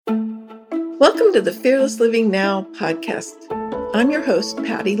Welcome to the Fearless Living Now podcast. I'm your host,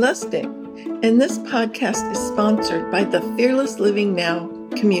 Patty Lustig, and this podcast is sponsored by the Fearless Living Now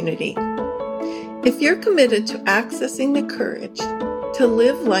community. If you're committed to accessing the courage to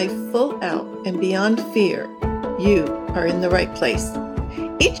live life full out and beyond fear, you are in the right place.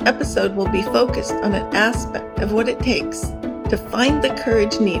 Each episode will be focused on an aspect of what it takes to find the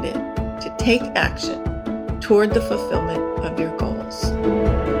courage needed to take action toward the fulfillment of your goals.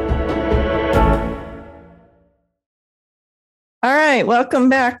 All right, welcome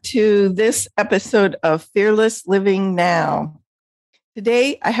back to this episode of Fearless Living Now.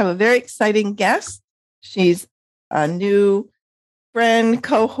 Today, I have a very exciting guest. She's a new friend,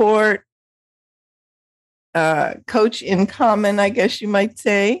 cohort, coach in common, I guess you might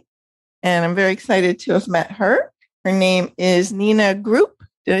say. And I'm very excited to have met her. Her name is Nina Group.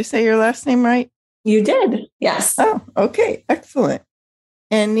 Did I say your last name right? You did, yes. Oh, okay, excellent.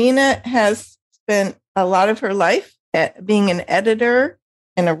 And Nina has spent a lot of her life at being an editor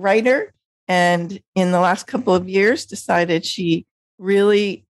and a writer. And in the last couple of years, decided she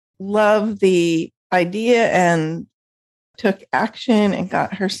really loved the idea and took action and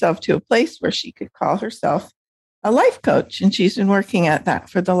got herself to a place where she could call herself a life coach. And she's been working at that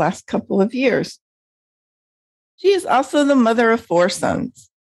for the last couple of years. She is also the mother of 4 sons.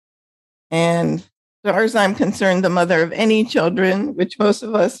 And as far as I'm concerned, the mother of any children, which most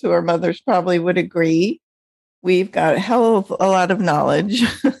of us who are mothers probably would agree. We've got a hell of a lot of knowledge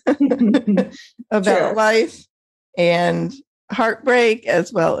about life and heartbreak,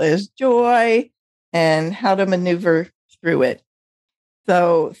 as well as joy and how to maneuver through it.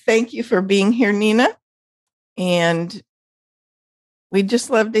 So thank you for being here, Nina. And we'd just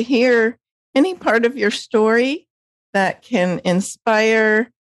love to hear any part of your story that can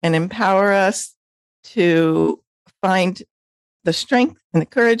inspire and empower us to find the strength and the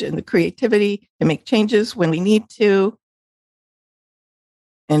courage and the creativity to make changes when we need to.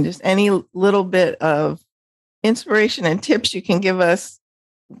 And just any little bit of inspiration and tips you can give us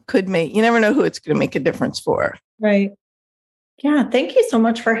could make, you never know who it's going to make a difference for. Right. Yeah. Thank you so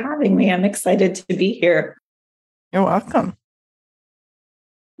much for having me. I'm excited to be here. You're welcome.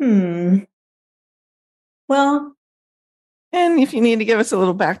 Well. And if you need to give us a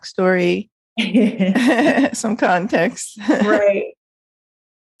little backstory, some context. Right.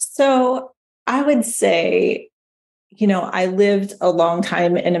 So I would say, I lived a long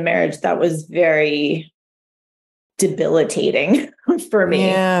time in a marriage that was very debilitating for me.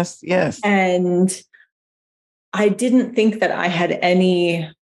 Yes. And I didn't think that I had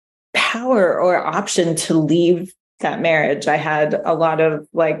any power or option to leave that marriage. I had a lot of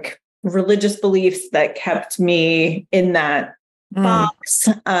religious beliefs that kept me in that box.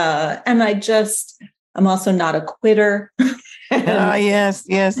 And I'm also not a quitter. Yes.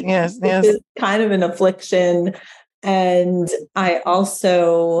 It's kind of an affliction. And I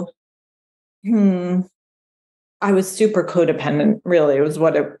also, I was super codependent, really. It was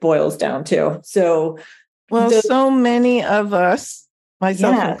what it boils down to. So, so many of us,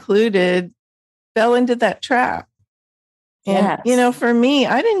 myself included, fell into that trap. And, for me,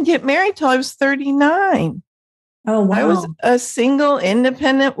 I didn't get married till I was 39. Oh, wow. I was a single,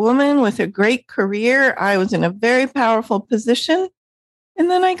 independent woman with a great career. I was in a very powerful position.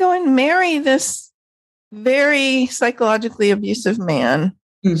 And then I go and marry this very psychologically abusive man,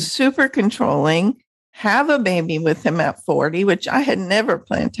 super controlling, have a baby with him at 40, which I had never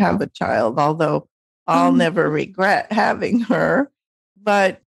planned to have a child, although I'll never regret having her.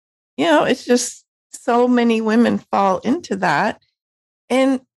 But, it's just so many women fall into that.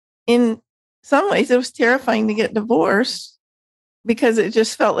 And in some ways, it was terrifying to get divorced because it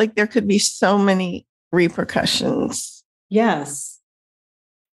just felt like there could be so many repercussions. Yes,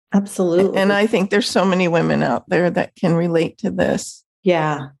 absolutely. And I think there's so many women out there that can relate to this.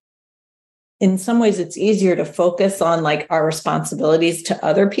 Yeah. In some ways, it's easier to focus on our responsibilities to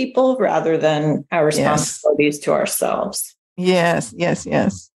other people rather than our responsibilities to ourselves. Yes.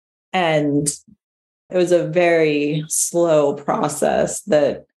 And it was a very slow process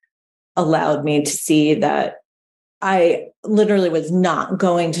that allowed me to see that I literally was not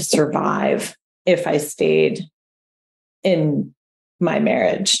going to survive if I stayed in my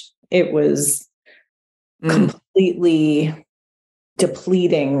marriage. It was completely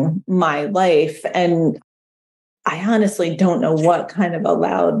depleting my life. And I honestly don't know what kind of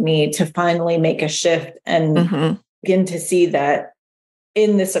allowed me to finally make a shift and begin to see that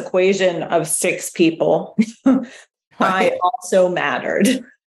in this equation of 6 people, I also mattered.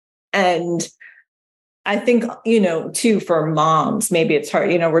 And I think, too, for moms, maybe it's hard,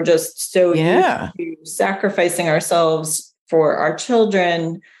 we're just so used to sacrificing ourselves for our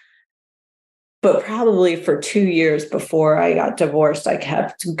children But probably for 2 years before I got divorced, I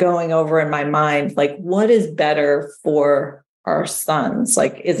kept going over in my mind, like, what is better for our sons?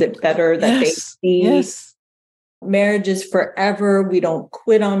 Like, is it better that they see marriage is forever? We don't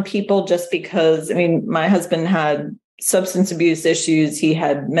quit on people just because, I mean, my husband had substance abuse issues. He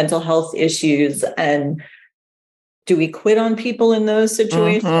had mental health issues. And do we quit on people in those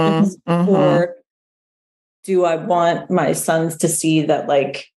situations? Or do I want my sons to see that,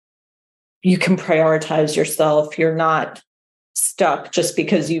 like, you can prioritize yourself? You're not stuck just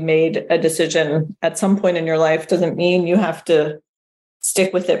because you made a decision at some point in your life doesn't mean you have to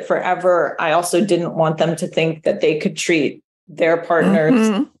stick with it forever. I also didn't want them to think that they could treat their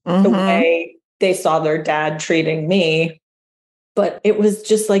partners the way they saw their dad treating me. But it was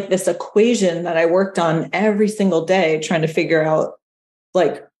just like this equation that I worked on every single day, trying to figure out,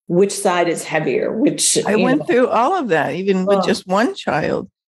 like, which side is heavier, which I went through all of that, even with just one child.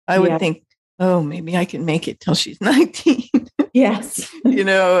 I would think, oh, maybe I can make it till she's 19. Yes.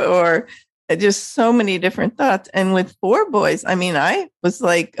 Or just so many different thoughts. And with 4 boys, I mean, I was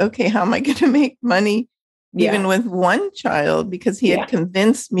like, okay, how am I going to make money even with one child? Because he had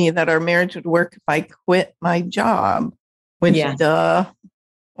convinced me that our marriage would work if I quit my job, which why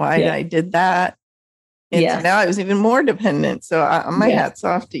I did that. And so now I was even more dependent. So my hat's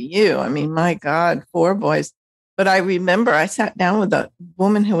off to you. I mean, my God, 4 boys. But I remember I sat down with a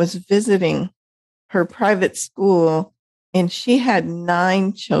woman who was visiting her private school, and she had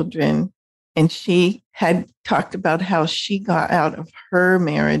 9 children. And she had talked about how she got out of her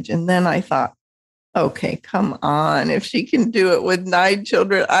marriage. And then I thought, okay, come on. If she can do it with 9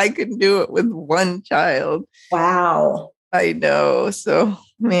 children, I can do it with 1 child. Wow. I know. So,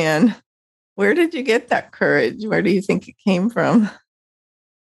 man, where did you get that courage? Where do you think it came from?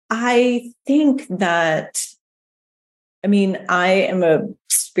 I think that, I mean, I am a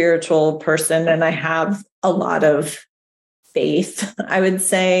spiritual person and I have a lot of faith, I would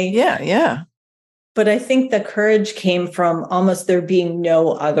say. Yeah. But I think the courage came from almost there being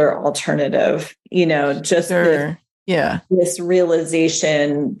no other alternative, just this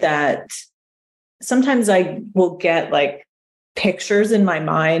realization that sometimes I will get like pictures in my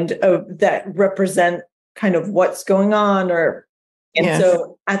mind that represent kind of what's going on.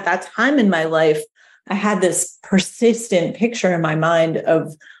 So at that time in my life, I had this persistent picture in my mind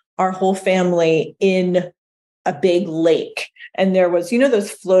of our whole family in a big lake. And there was,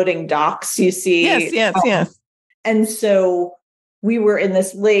 those floating docks you see. Yes. And so we were in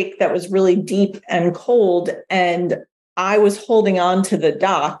this lake that was really deep and cold. And I was holding on to the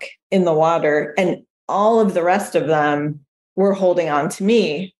dock in the water, and all of the rest of them were holding on to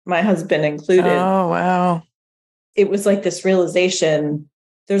me, my husband included. Oh, wow. It was like this realization,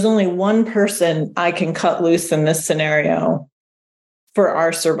 there's only one person I can cut loose in this scenario for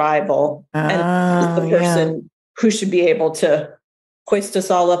our survival. And the person who should be able to hoist us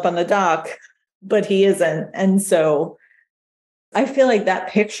all up on the dock, but he isn't. And so I feel like that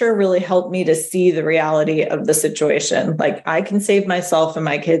picture really helped me to see the reality of the situation. Like, I can save myself and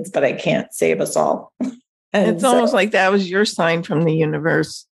my kids, but I can't save us all. And it's almost like that was your sign from the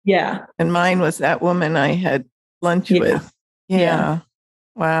universe. Yeah. And mine was that woman I had lunch with. Yeah.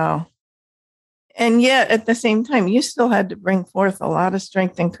 Wow. And yet at the same time, you still had to bring forth a lot of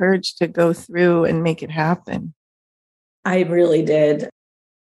strength and courage to go through and make it happen. I really did.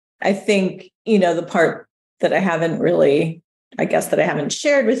 I think, the part that I haven't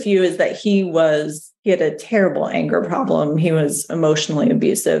shared with you is that he had a terrible anger problem. He was emotionally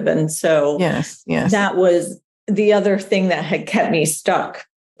abusive. And so yes, that was the other thing that had kept me stuck.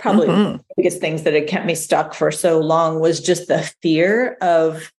 Probably the biggest things that had kept me stuck for so long was just the fear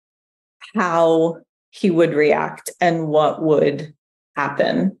of how he would react and what would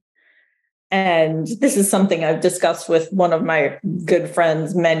happen. And this is something I've discussed with one of my good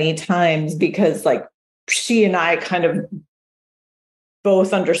friends many times, because like she and I kind of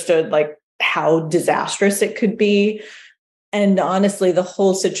both understood like how disastrous it could be. And honestly, the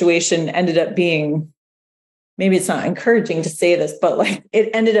whole situation ended up being, maybe it's not encouraging to say this, but like it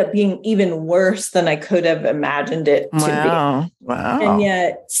ended up being even worse than I could have imagined it to be. Wow. And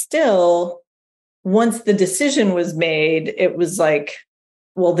yet still, once the decision was made, it was like,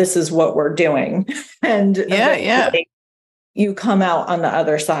 well, this is what we're doing. And you come out on the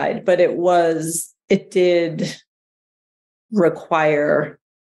other side. But it did require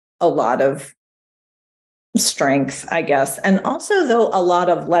a lot of strength, I guess. And also, though, a lot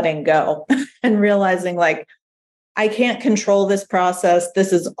of letting go and realizing like, I can't control this process.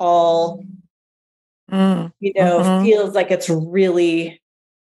 This is all, feels like it's really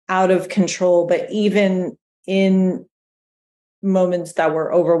out of control. But even in moments that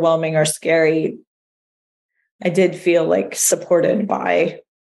were overwhelming or scary, I did feel like supported by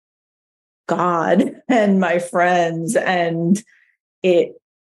God and my friends, and it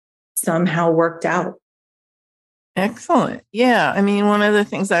somehow worked out. Excellent. Yeah. I mean, one of the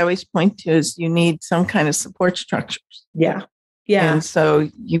things I always point to is you need some kind of support structures. Yeah. Yeah. And so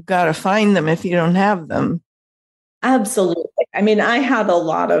you've got to find them if you don't have them. Absolutely. I mean, I had a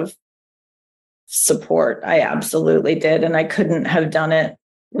lot of support. I absolutely did. And I couldn't have done it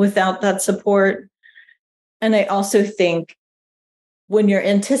without that support. And I also think when you're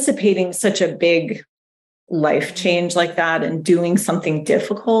anticipating such a big life change like that and doing something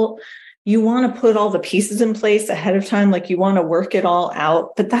difficult, you want to put all the pieces in place ahead of time. Like you want to work it all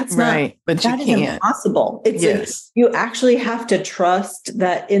out, but that's right. But that you is can't. Impossible. It's like you actually have to trust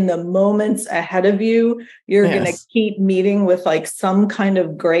that in the moments ahead of you, you're going to keep meeting with like some kind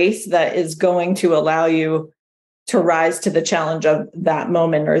of grace that is going to allow you to rise to the challenge of that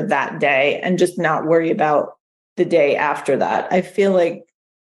moment or that day and just not worry about the day after that. I feel like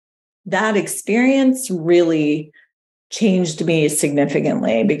that experience really changed me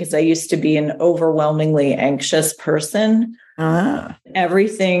significantly because I used to be an overwhelmingly anxious person.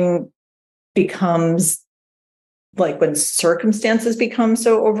 Everything becomes like when circumstances become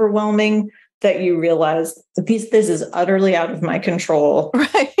so overwhelming that you realize that this is utterly out of my control.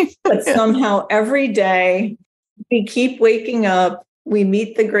 Right. But somehow every day we keep waking up, we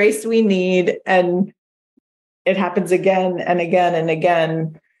meet the grace we need, and it happens again and again and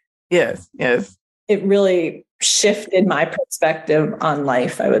again. Yes. Yes. It really shifted my perspective on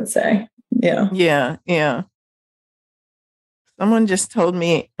life, I would say. Yeah. Yeah. Yeah. Someone just told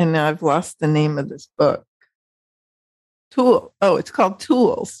me, and now I've lost the name of this book. It's called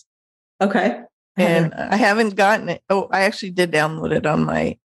Tools. Okay. And I haven't gotten it. Oh, I actually did download it on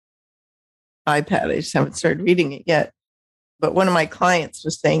my iPad. I just haven't started reading it yet. But one of my clients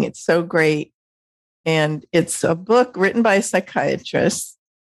was saying it's so great. And it's a book written by a psychiatrist.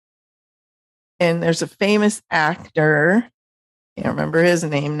 And there's a famous actor. I can't remember his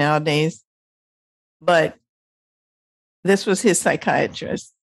name nowadays. But this was his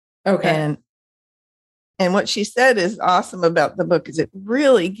psychiatrist. Okay. And what she said is awesome about the book is it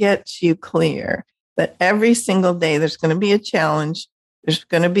really gets you clear that every single day there's going to be a challenge. There's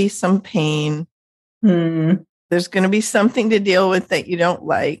going to be some pain. There's going to be something to deal with that you don't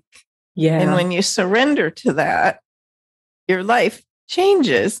like. Yeah. And when you surrender to that, your life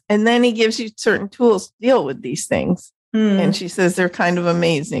changes. And then he gives you certain tools to deal with these things. And she says they're kind of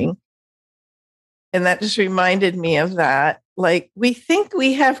amazing. And that just reminded me of that. Like we think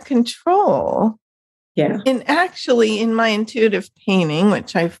we have control. Yeah. And actually in my intuitive painting,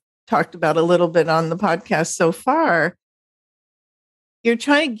 which I've talked about a little bit on the podcast so far, you're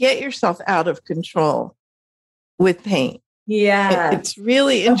trying to get yourself out of control with pain. Yeah. It's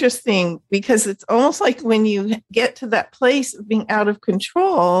really interesting because it's almost like when you get to that place of being out of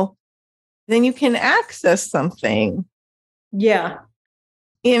control, then you can access something. Yeah.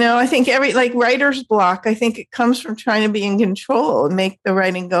 You know, I think writer's block, I think it comes from trying to be in control and make the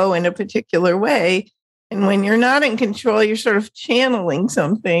writing go in a particular way. And when you're not in control, you're sort of channeling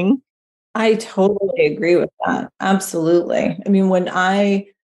something. I totally agree with that. Absolutely. I mean,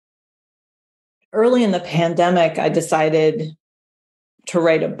 early in the pandemic, I decided to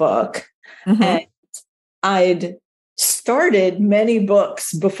write a book. And I'd started many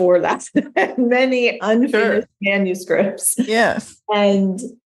books before that, many unfinished manuscripts. Yes. And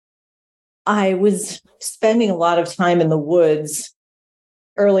I was spending a lot of time in the woods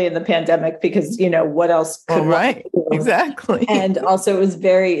early in the pandemic because, what else could right. Exactly. And also it was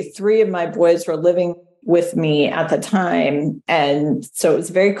 3 of my boys were living with me at the time. And so it was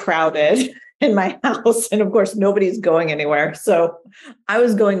very crowded in my house. And of course, nobody's going anywhere. So I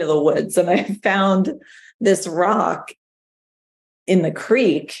was going to the woods and I found this rock in the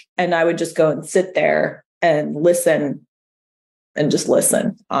creek and I would just go and sit there and listen and just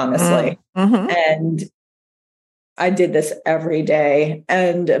listen, honestly. And I did this every day.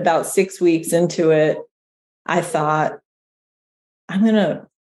 And about 6 weeks into it, I thought, I'm going to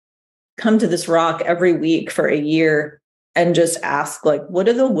come to this rock every week for a year and just ask, what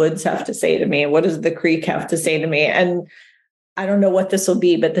do the woods have to say to me? What does the creek have to say to me? And I don't know what this will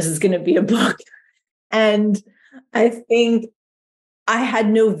be, but this is going to be a book. And I think I had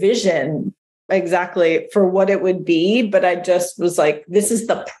no vision exactly for what it would be, but I just was like, this is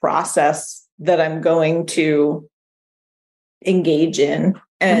the process that I'm going to engage in.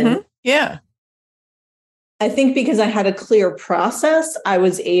 And yeah, I think because I had a clear process, I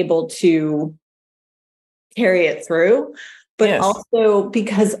was able to carry it through, but also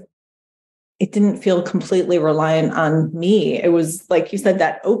because it didn't feel completely reliant on me. It was, like you said,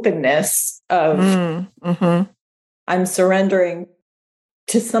 that openness of I'm surrendering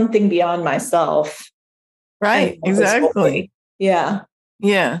to something beyond myself. Right. Exactly. Yeah.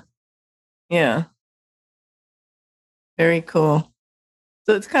 Yeah. Yeah. Very cool.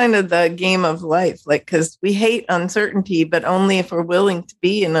 So it's kind of the game of life, like, because we hate uncertainty, but only if we're willing to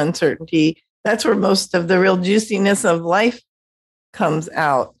be in uncertainty. That's where most of the real juiciness of life comes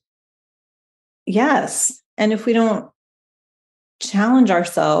out. Yes. And if we don't challenge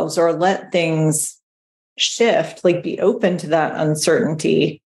ourselves or let things shift, like be open to that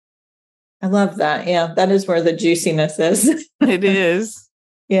uncertainty. I love that. Yeah, that is where the juiciness is. It is.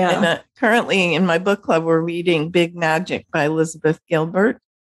 Yeah. And currently in my book club, we're reading Big Magic by Elizabeth Gilbert.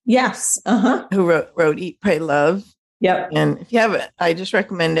 Yes. Who wrote Eat, Pray, Love. Yep. And if you haven't, I just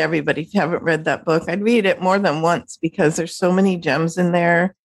recommend everybody, if you haven't read that book, I'd read it more than once because there's so many gems in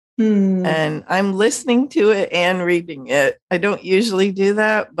there. And I'm listening to it and reading it. I don't usually do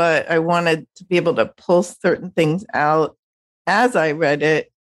that, but I wanted to be able to pull certain things out as I read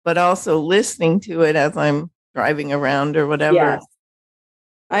it, but also listening to it as I'm driving around or whatever. Yes.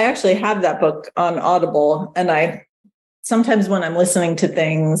 I actually have that book on Audible, and I sometimes when I'm listening to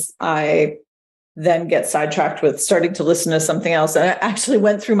things, I then get sidetracked with starting to listen to something else. And I actually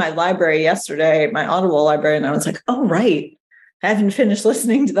went through my library yesterday, my Audible library, and I was like, oh, right. I haven't finished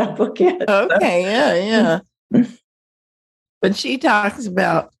listening to that book yet. Okay, yeah. But she talks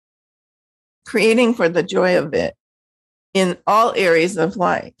about creating for the joy of it in all areas of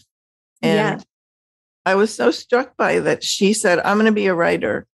life. And I was so struck by that. She said, I'm going to be a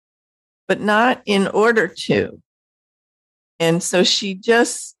writer, but not in order to. And so she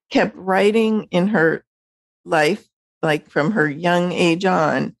just kept writing in her life, like from her young age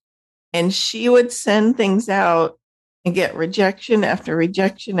on. And she would send things out and get rejection after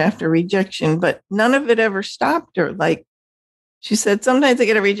rejection after rejection, but none of it ever stopped her. Like she said, sometimes I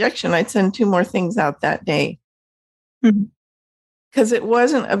get a rejection, I'd send 2 more things out that day. Because it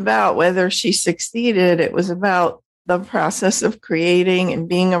wasn't about whether she succeeded. It was about the process of creating and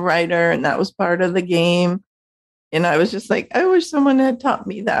being a writer. And that was part of the game. And I was just like, I wish someone had taught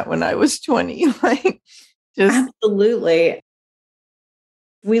me that when I was 20. Like, just absolutely.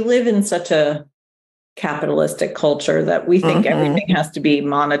 We live in such a capitalistic culture that we think everything has to be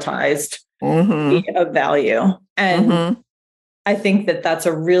monetized, be of value. And I think that that's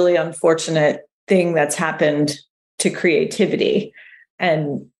a really unfortunate thing that's happened to creativity.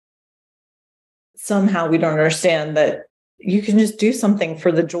 And somehow we don't understand that you can just do something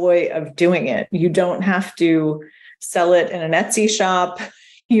for the joy of doing it. You don't have to sell it in an Etsy shop.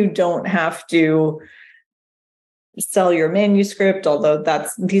 You don't have to sell your manuscript, although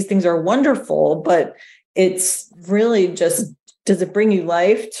these things are wonderful, but it's really just, does it bring you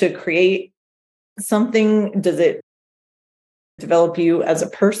life to create something? Does it develop you as a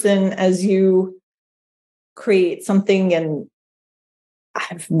person as you create something? And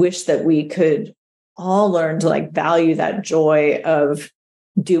I wish that we could all learn to like value that joy of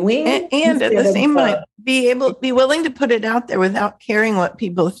doing, and at the same time be willing to put it out there without caring what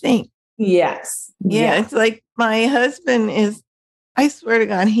people think. Yes. Yeah. It's like my husband I swear to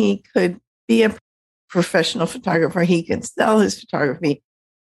God, he could be a professional photographer. He could sell his photography.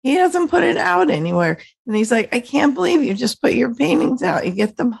 He doesn't put it out anywhere. And he's like, I can't believe you just put your paintings out. You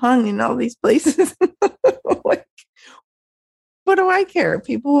get them hung in all these places. Like, what do I care?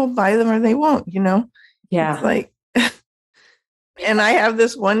 People will buy them or they won't, Yeah. It's like, and I have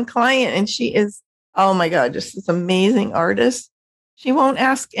this one client and she is, oh my God, just this amazing artist. She won't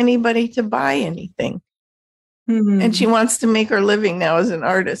ask anybody to buy anything. And she wants to make her living now as an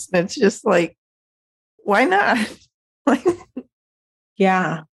artist. And it's just like, why not? Like,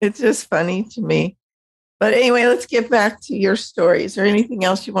 yeah, it's just funny to me. But anyway, let's get back to your story. Is there anything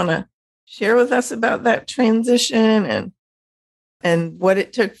else you want to share with us about that transition and what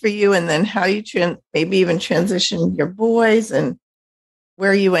it took for you, and then how you maybe even transitioned your boys and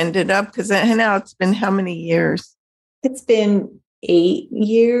where you ended up? Because now it's been how many years? It's been 8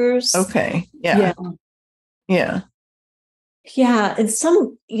 years. Okay. Yeah. Yeah. Yeah. And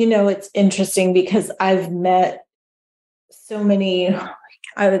it's interesting because I've met so many,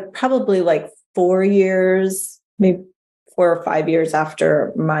 I would probably like 4 years, maybe 4 or 5 years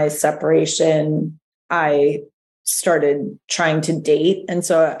after my separation, I started trying to date. And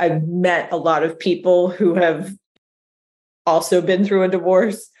so I've met a lot of people who have also been through a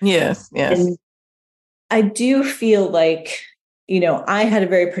divorce. Yes. And I do feel like, I had a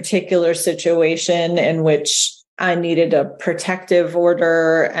very particular situation in which I needed a protective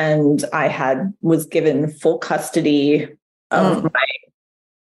order, and I was given full custody of my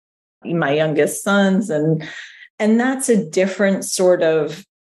my youngest sons. And that's a different sort of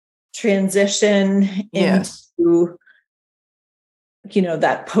transition into,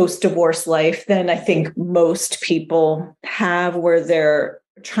 that post-divorce life than I think most people have, where they're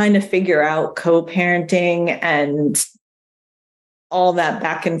trying to figure out co-parenting and all that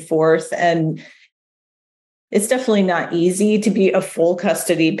back and forth. And it's definitely not easy to be a full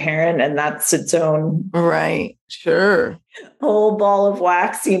custody parent. And that's its own right. Sure. whole ball of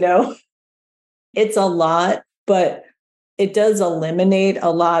wax, It's a lot, but it does eliminate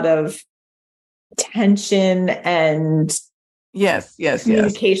a lot of tension and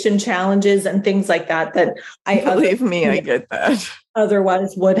communication challenges and things like that I get that.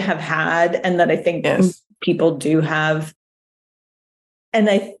 Otherwise would have had, and that I think people do have. And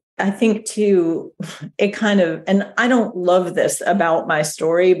I think too, it kind of, and I don't love this about my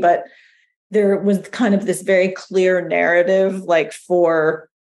story, but there was kind of this very clear narrative, like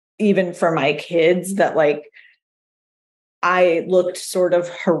even for my kids, that like I looked sort of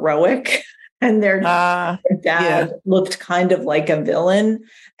heroic and their dad looked kind of like a villain.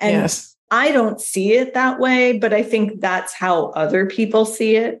 And I don't see it that way, but I think that's how other people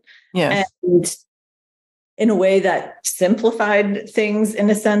see it. Yes. And in a way that simplified things in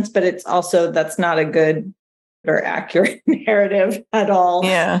a sense, but it's also, that's not a good or accurate narrative at all.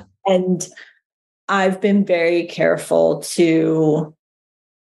 Yeah. And I've been very careful in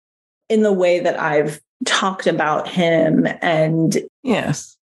the way that I've talked about him. And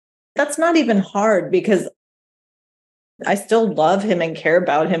that's not even hard, because I still love him and care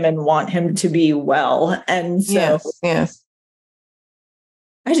about him and want him to be well. And so I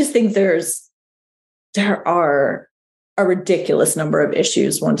just think there are a ridiculous number of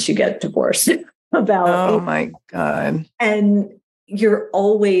issues once you get divorced about. Oh my God. And you're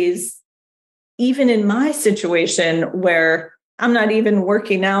always, even in my situation where I'm not even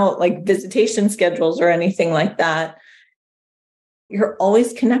working out like visitation schedules or anything like that, you're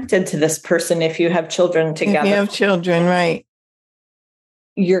always connected to this person if you have children together. If you have children, right.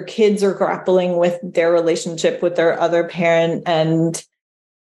 Your kids are grappling with their relationship with their other parent and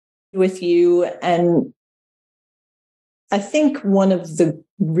with you. And I think one of the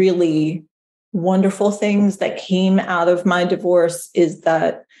really wonderful things that came out of my divorce is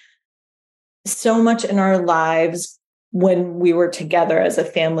that so much in our lives when we were together as a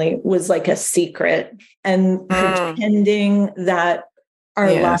family was like a secret, and pretending that our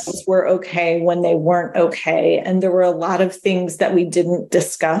lives were okay when they weren't okay. And there were a lot of things that we didn't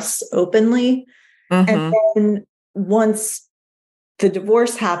discuss openly. And then once the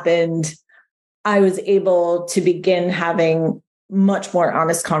divorce happened, I was able to begin having much more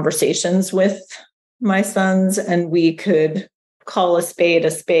honest conversations with my sons, and we could call a spade,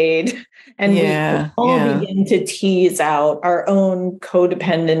 and we could all begin to tease out our own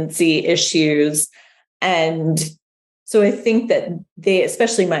codependency issues. And so I think that they,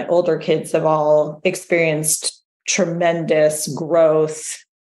 especially my older kids, have all experienced tremendous growth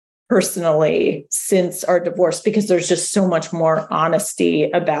personally since our divorce, because there's just so much more honesty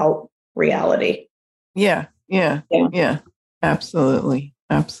about reality. Yeah. Absolutely.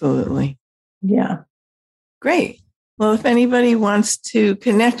 Yeah. Great. Well, if anybody wants to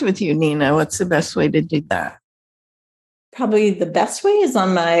connect with you, Nina, what's the best way to do that? Probably the best way is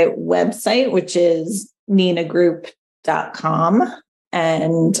on my website, which is ninagroup.com.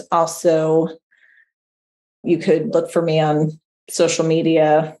 And also you could look for me on social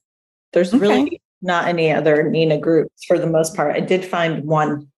media. There's really not any other Nina groups for the most part. I did find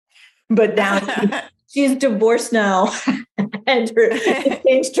one, but now she's divorced now and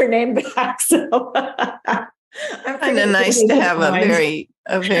changed her name back. So kind of nice to have a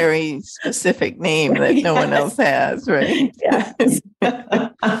very specific name that no one else has, right? Yes.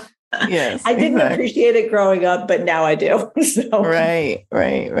 Yes. I didn't appreciate it growing up, but now I do. So. Right.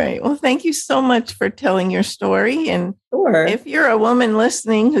 Well, thank you so much for telling your story. And if you're a woman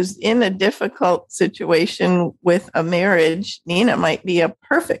listening who's in a difficult situation with a marriage, Nina might be a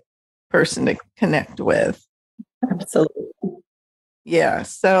perfect person to connect with. Absolutely. Yeah.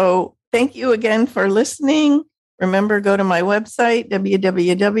 So thank you again for listening. Remember, go to my website,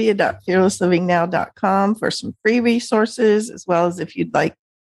 www.fearlesslivingnow.com, for some free resources, as well as if you'd like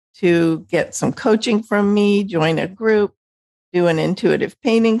to get some coaching from me, join a group, do an intuitive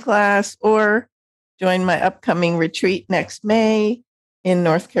painting class, or join my upcoming retreat next May in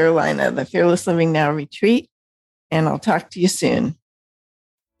North Carolina, the Fearless Living Now retreat. And I'll talk to you soon.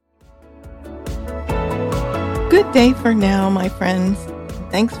 Good day for now, my friends.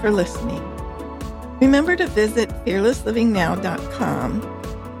 Thanks for listening. Remember to visit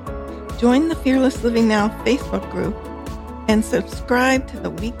fearlesslivingnow.com. Join the Fearless Living Now Facebook group and subscribe to the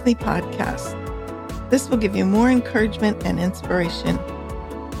weekly podcast. This will give you more encouragement and inspiration.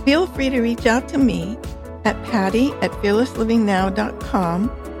 Feel free to reach out to me at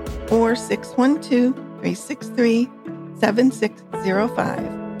patty@fearlesslivingnow.com or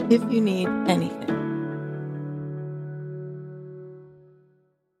 612-363-7605 if you need anything.